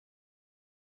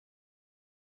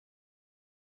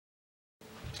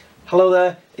Hello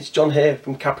there, it's John here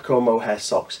from Capricorn Mohair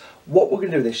Socks. What we're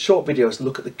going to do in this short video is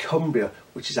look at the Cumbria,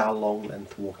 which is our long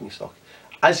length walking sock.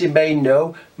 As you may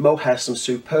know, mohair has some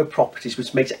superb properties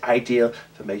which makes it ideal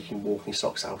for making walking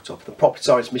socks out of. The properties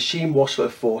are it's machine washable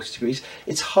at 40 degrees,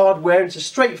 it's hard wear, it's a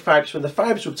straight fibre, so when the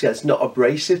fibres rub together it's not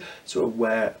abrasive, so it'll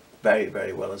wear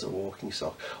very well as a walking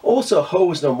sock. Also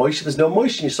holds no moisture. There's no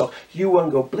moisture in your sock, you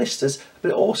won't go blisters,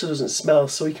 but it also doesn't smell,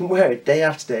 so you can wear it day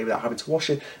after day without having to wash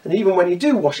it, and even when you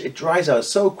do wash it, it dries out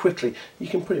so quickly you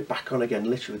can put it back on again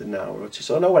literally within an hour or two.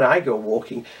 So I know when I go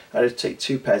walking, I just take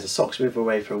 2 pairs of socks with me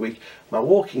away for a week, my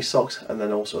walking socks and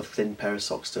then also a thin pair of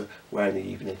socks to wear in the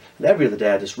evening, and every other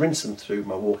day I just rinse them through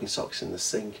my walking socks in the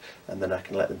sink, and then I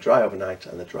can let them dry overnight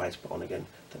and the dries put on again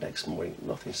the next morning.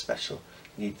 Nothing special,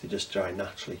 you need to just dry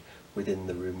naturally within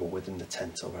the room or within the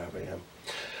tent or wherever I am.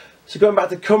 So going back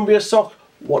to Cumbria Sock,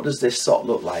 what does this sock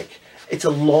look like? It's a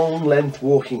long length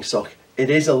walking sock. It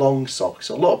is a long sock,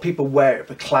 so a lot of people wear it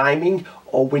for climbing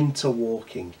or winter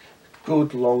walking.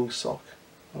 Good long sock.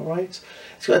 Alright,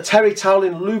 it's got a terry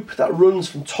toweling loop that runs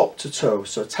from top to toe,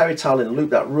 so a terry toweling loop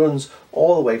that runs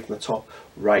all the way from the top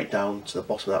right down to the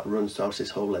bottom, that runs down to this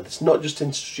whole length. It's not just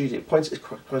in strategic points, it's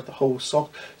across the whole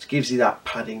sock. It gives you that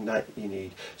padding that you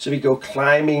need. So if you go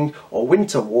climbing or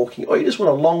winter walking, or you just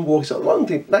want a long walking sock,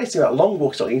 nice thing about a long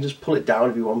walking sock, you can just pull it down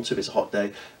if you want to, if it's a hot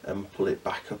day, and pull it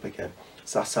back up again.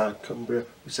 So that's our Cumbria,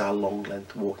 which is our long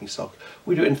length walking sock.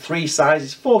 We do it in 3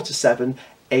 sizes, 4 to 7,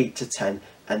 8 to 10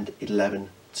 and 11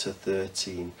 to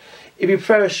 13. If you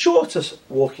prefer a shorter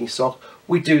walking sock,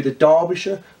 we do the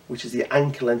Derbyshire, which is the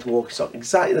ankle length walking sock.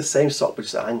 Exactly the same sock, but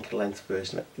just an ankle length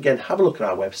version. Again, have a look at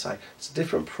our website. It's a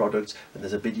different product, and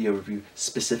there's a video review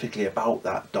specifically about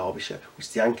that Derbyshire, which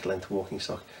is the ankle length walking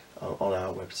sock, on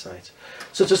our website.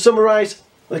 So to summarise,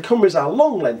 the Cumbria is our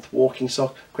long length walking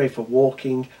sock, great for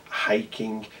walking,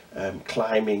 hiking,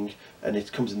 climbing, and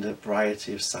it comes in a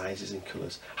variety of sizes and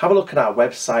colours. Have a look at our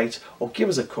website or give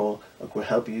us a call and we'll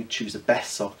help you choose the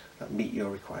best sock that meet your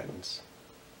requirements.